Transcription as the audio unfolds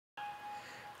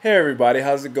Hey everybody,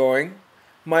 how's it going?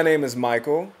 My name is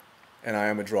Michael, and I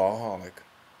am a drawaholic.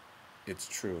 It's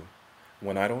true.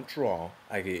 When I don't draw,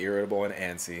 I get irritable and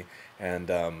antsy, and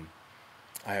I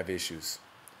have issues.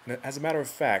 And as a matter of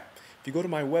fact, if you go to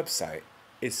my website,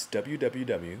 it's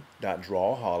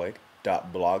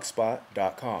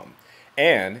www.drawaholic.blogspot.com.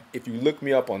 And if you look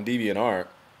me up on DeviantArt,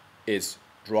 it's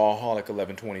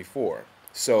drawaholic1124.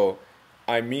 So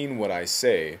I mean what I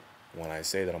say when I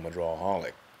say that I'm a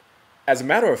drawaholic. As a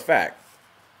matter of fact,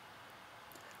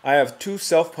 I have two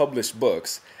self-published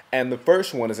books, and the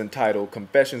first one is entitled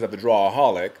Confessions of a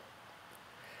Drawaholic,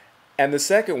 and the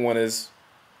second one is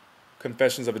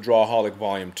Confessions of a Drawaholic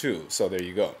Volume 2. So there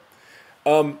you go.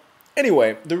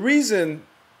 Anyway, the reason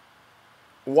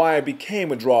why I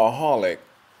became a drawaholic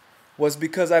was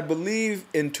because I believe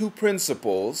in two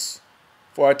principles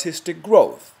for artistic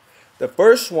growth. The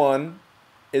first one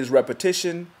is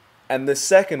repetition, and the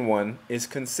second one is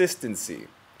consistency.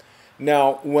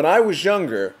 Now, when I was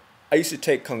younger, I used to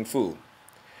take Kung Fu.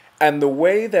 And the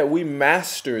way that we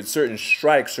mastered certain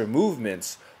strikes or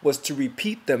movements was to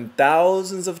repeat them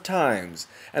thousands of times.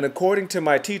 And according to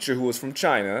my teacher, who was from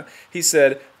China, he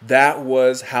said that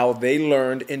was how they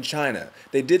learned in China.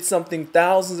 They did something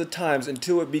thousands of times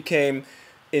until it became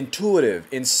intuitive,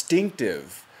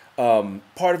 instinctive,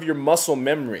 part of your muscle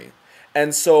memory.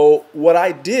 And so what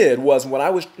I did was when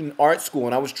I was in art school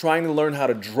and I was trying to learn how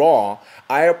to draw,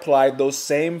 I applied those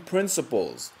same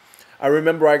principles. I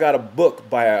remember I got a book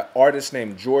by an artist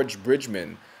named George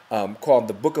Bridgman called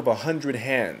The Book of 100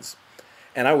 Hands.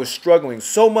 And I was struggling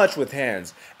so much with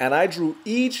hands. And I drew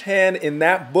each hand in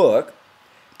that book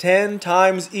 10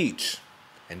 times each.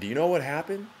 And do you know what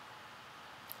happened?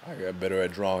 I got better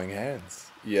at drawing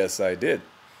hands. Yes, I did.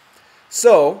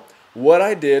 So what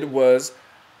I did was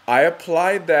I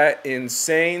applied that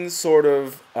insane sort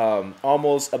of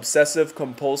almost obsessive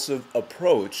compulsive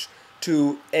approach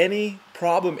to any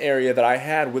problem area that I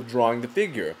had with drawing the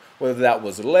figure, whether that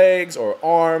was legs or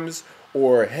arms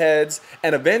or heads,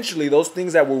 and eventually those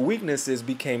things that were weaknesses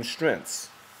became strengths.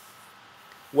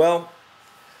 Well,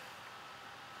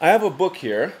 I have a book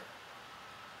here,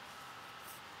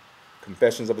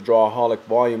 Confessions of a Drawaholic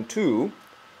Volume 2,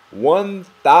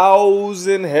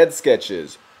 1,000 head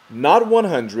sketches. Not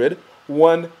 100,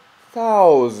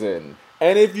 1,000.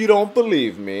 And if you don't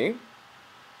believe me,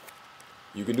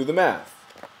 you can do the math.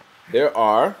 There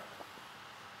are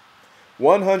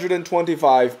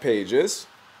 125 pages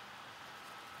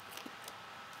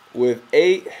with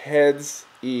 8 heads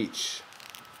each.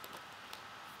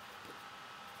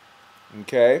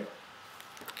 Okay?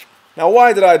 Now,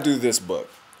 why did I do this book?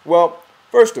 Well,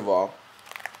 first of all,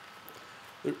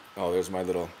 oh, there's my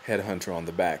little headhunter on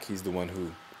the back. He's the one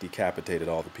who decapitated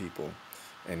all the people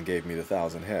and gave me the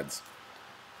 1,000 heads.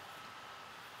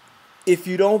 If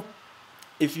you don't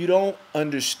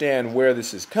understand where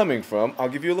this is coming from, I'll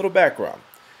give you a little background.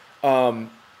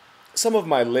 Some of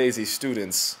my lazy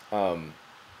students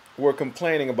were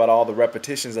complaining about all the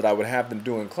repetitions that I would have them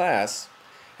do in class,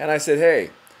 and I said, hey,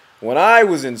 when I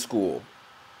was in school,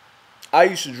 I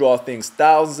used to draw things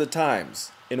thousands of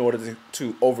times in order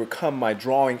to overcome my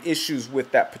drawing issues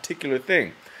with that particular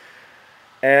thing.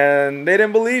 And they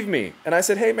didn't believe me. And I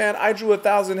said, hey man, I drew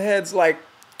 1,000 heads like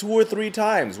 2 or 3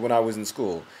 times when I was in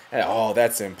school. And oh,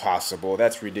 that's impossible.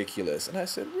 That's ridiculous. And I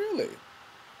said, really?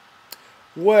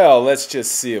 Well, let's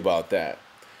just see about that.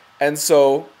 And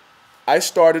so I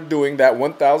started doing that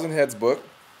 1,000 heads book,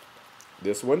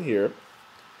 this one here,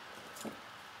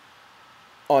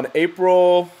 on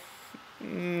April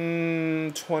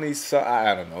 20,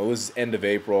 I don't know, it was end of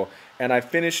April. And I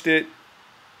finished it,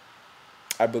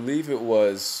 I believe it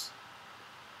was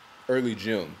early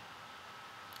June.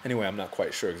 Anyway, I'm not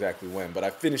quite sure exactly when, but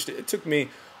I finished it. It took me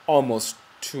almost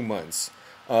 2 months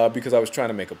because I was trying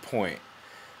to make a point.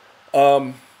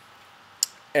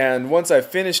 And once I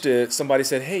finished it, somebody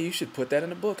said, hey, you should put that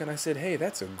in a book. And I said, hey,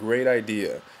 that's a great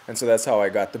idea. And so that's how I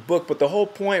got the book. But the whole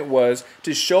point was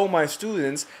to show my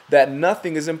students that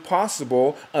nothing is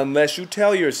impossible unless you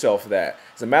tell yourself that.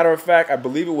 As a matter of fact, I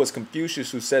believe it was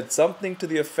Confucius who said something to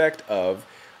the effect of,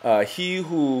 he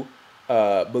who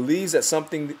believes that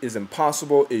something is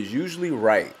impossible is usually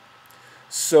right.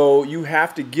 So you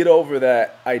have to get over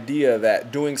that idea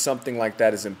that doing something like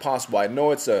that is impossible. I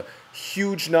know it's a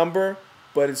huge number,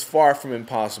 but it's far from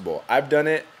impossible. I've done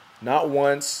it not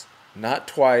once, not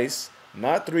twice,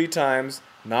 not 3 times,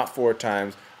 not 4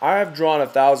 times. I have drawn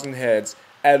 1,000 heads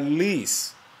at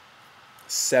least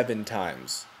 7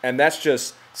 times. And that's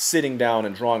just sitting down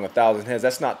and drawing 1,000 heads.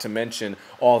 That's not to mention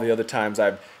all the other times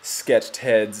I've sketched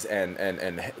heads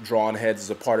and drawn heads as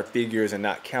a part of figures and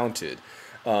not counted.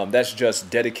 That's just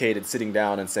dedicated sitting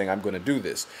down and saying, I'm going to do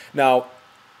this. Now,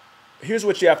 here's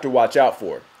what you have to watch out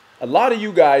for. A lot of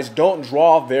you guys don't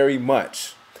draw very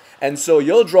much. And so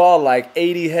you'll draw like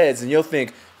 80 heads and you'll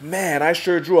think, man, I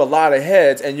sure drew a lot of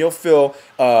heads, and you'll feel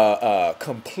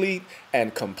complete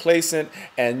and complacent,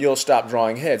 and you'll stop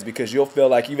drawing heads because you'll feel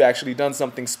like you've actually done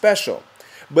something special.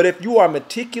 But if you are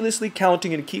meticulously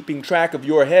counting and keeping track of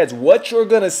your heads, what you're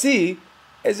going to see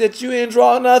is that you ain't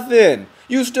draw nothing.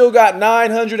 You still got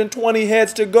 920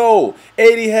 heads to go.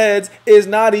 80 heads is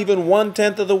not even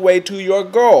 1/10 of the way to your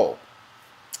goal.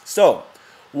 So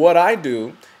what I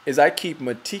do is I keep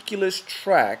meticulous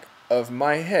track of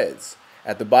my heads.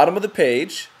 At the bottom of the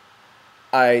page,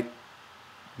 I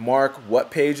mark what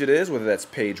page it is, whether that's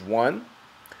page 1,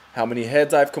 how many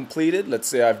heads I've completed. Let's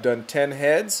say I've done 10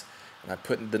 heads, and I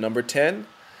put the number 10,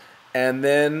 and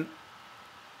then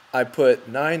I put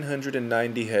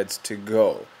 990 heads to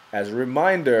go as a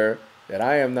reminder that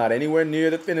I am not anywhere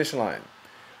near the finish line.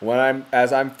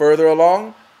 As I'm further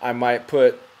along, I might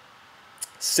put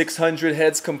 600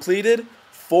 heads completed,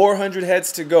 400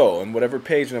 heads to go, and whatever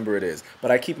page number it is.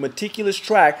 But I keep meticulous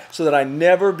track so that I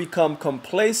never become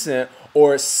complacent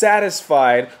or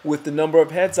satisfied with the number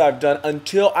of heads I've done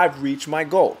until I've reached my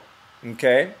goal.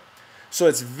 Okay? So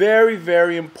it's very,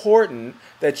 very important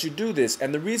that you do this.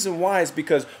 And the reason why is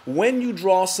because when you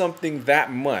draw something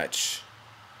that much,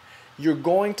 you're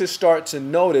going to start to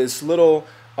notice little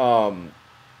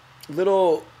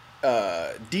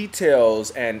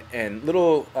details and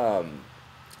little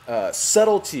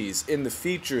subtleties in the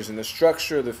features and the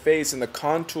structure of the face and the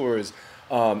contours,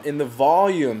 in the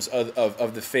volumes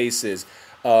of the faces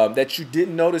that you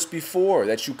didn't notice before,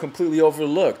 that you completely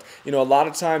overlooked. You know, a lot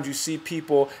of times you see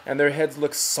people and their heads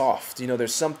look soft. You know,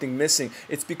 there's something missing.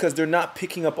 It's because they're not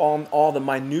picking up on all the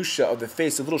minutia of the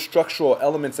face, the little structural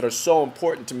elements that are so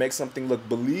important to make something look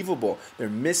believable. They're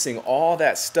missing all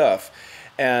that stuff.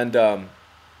 And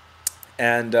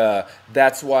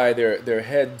that's why their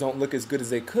heads don't look as good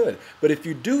as they could. But if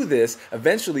you do this,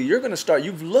 eventually you're going to start,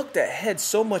 you've looked at heads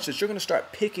so much that you're going to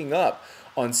start picking up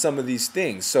on some of these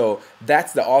things. So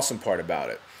that's the awesome part about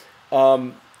it.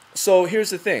 So here's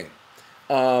the thing.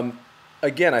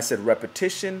 Again, I said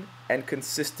repetition and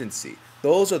consistency.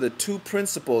 Those are the two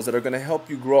principles that are going to help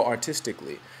you grow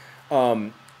artistically.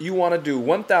 You want to do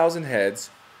 1,000 heads,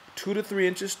 2 to 3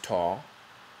 inches tall,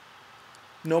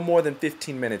 no more than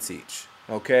 15 minutes each.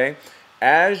 Okay?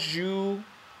 As you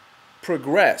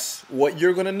progress, what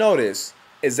you're going to notice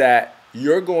is that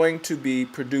you're going to be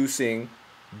producing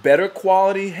better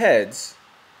quality heads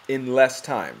in less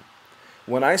time.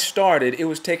 When I started, it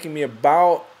was taking me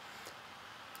about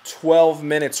 12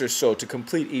 minutes or so to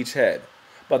complete each head.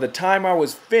 By the time I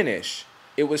was finished,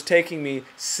 it was taking me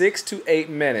 6 to 8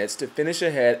 minutes to finish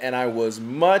a head, and I was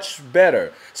much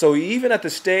better. So even at the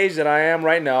stage that I am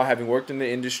right now, having worked in the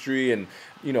industry and,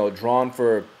 you know, drawn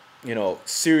for, you know,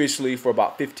 seriously for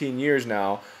about 15 years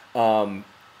now,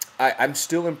 I'm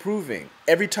still improving.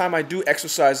 Every time I do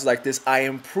exercises like this, I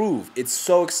improve. It's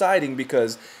so exciting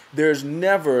because there's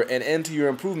never an end to your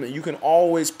improvement. You can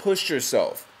always push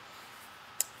yourself.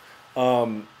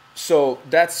 So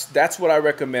that's what I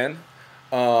recommend.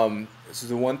 This is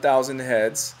the 1,000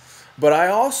 heads. But I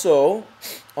also,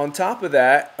 on top of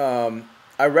that,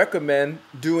 I recommend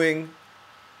doing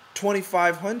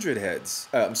 2,500 heads.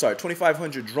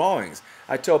 2,500 drawings.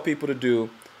 I tell people to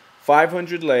do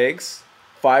 500 legs,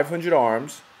 500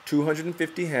 arms,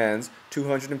 250 hands,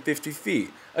 250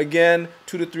 feet. Again,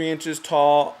 2 to 3 inches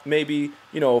tall, maybe,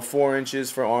 4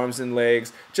 inches for arms and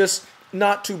legs. Just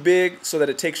not too big so that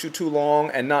it takes you too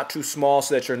long, and not too small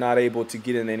so that you're not able to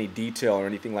get in any detail or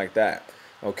anything like that.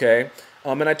 Okay?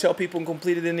 And I tell people to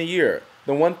complete it in a year.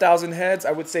 The 1,000 heads,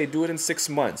 I would say do it in 6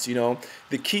 months,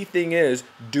 The key thing is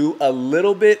do a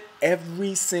little bit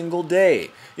every single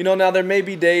day. Now there may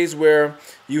be days where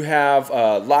you have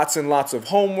lots and lots of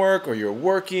homework, or you're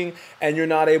working and you're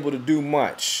not able to do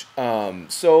much.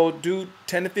 So do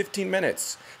 10 to 15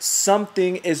 minutes.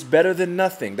 Something is better than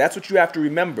nothing. That's what you have to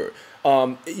remember.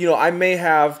 I may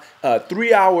have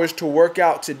 3 hours to work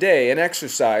out today and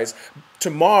exercise.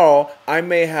 Tomorrow, I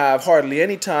may have hardly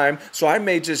any time, so I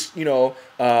may just,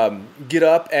 get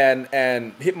up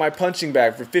and hit my punching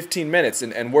bag for 15 minutes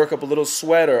and work up a little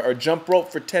sweat, or jump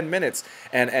rope for 10 minutes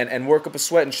and work up a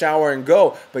sweat and shower and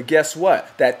go. But guess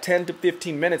what? That 10 to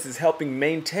 15 minutes is helping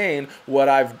maintain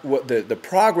the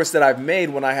progress that I've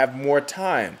made when I have more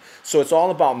time. So it's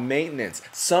all about maintenance.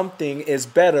 Something is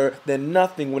better than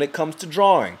nothing when it comes to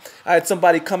drawing. I had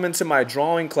somebody come into my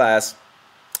drawing class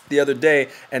the other day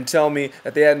and tell me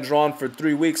that they hadn't drawn for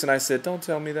 3 weeks, and I said, don't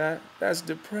tell me that. That's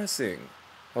depressing.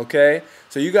 Okay?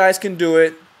 So you guys can do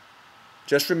it.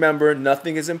 Just remember,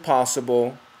 nothing is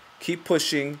impossible. Keep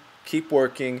pushing, keep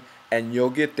working, and you'll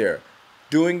get there.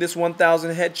 Doing this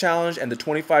 1,000 head challenge and the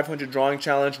 2,500 drawing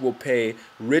challenge will pay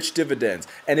rich dividends.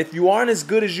 And if you aren't as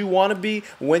good as you want to be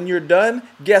when you're done,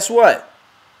 guess what?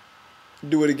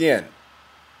 Do it again.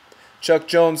 Chuck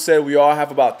Jones said we all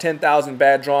have about 10,000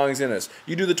 bad drawings in us.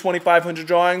 You do the 2,500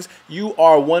 drawings, you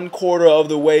are 1/4 of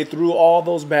the way through all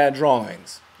those bad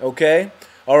drawings. Okay?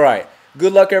 All right.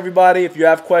 Good luck, everybody. If you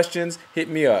have questions, hit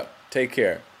me up. Take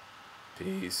care.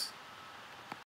 Peace.